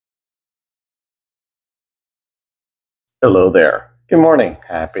Hello there. Good morning.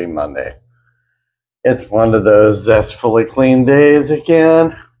 Happy Monday. It's one of those zestfully clean days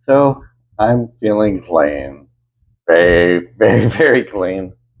again, so I'm feeling clean. Very, very, very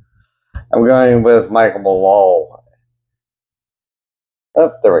clean. I'm going with Michael Malul.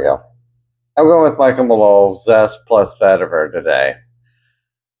 Oh, there we go. I'm going with Michael Malul's Zest plus Vetiver today.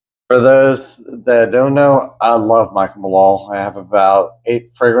 For those that don't know, I love Michael Malul. I have about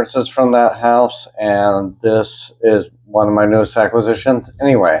 8 fragrances from that house, and this is one of my newest acquisitions.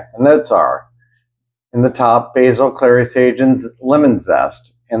 Anyway, the notes are: in the top, basil, clary sage, and lemon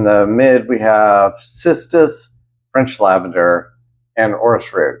zest. In the mid, we have cistus, French lavender, and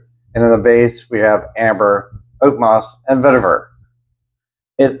orris root. And in the base, we have amber, oak moss, and vetiver.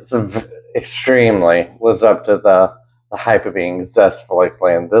 It's extremely lives up to the hype of being zestfully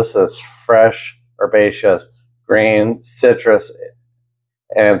clean. This is fresh, herbaceous, green, citrus,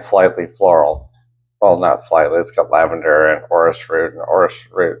 and slightly floral. Well, not slightly. It's got lavender and orris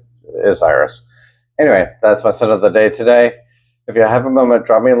root is iris. Anyway, that's my scent of the day today. If you have a moment,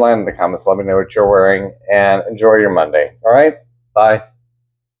 drop me a line in the comments. Let me know what you're wearing, and enjoy your Monday. All right? Bye.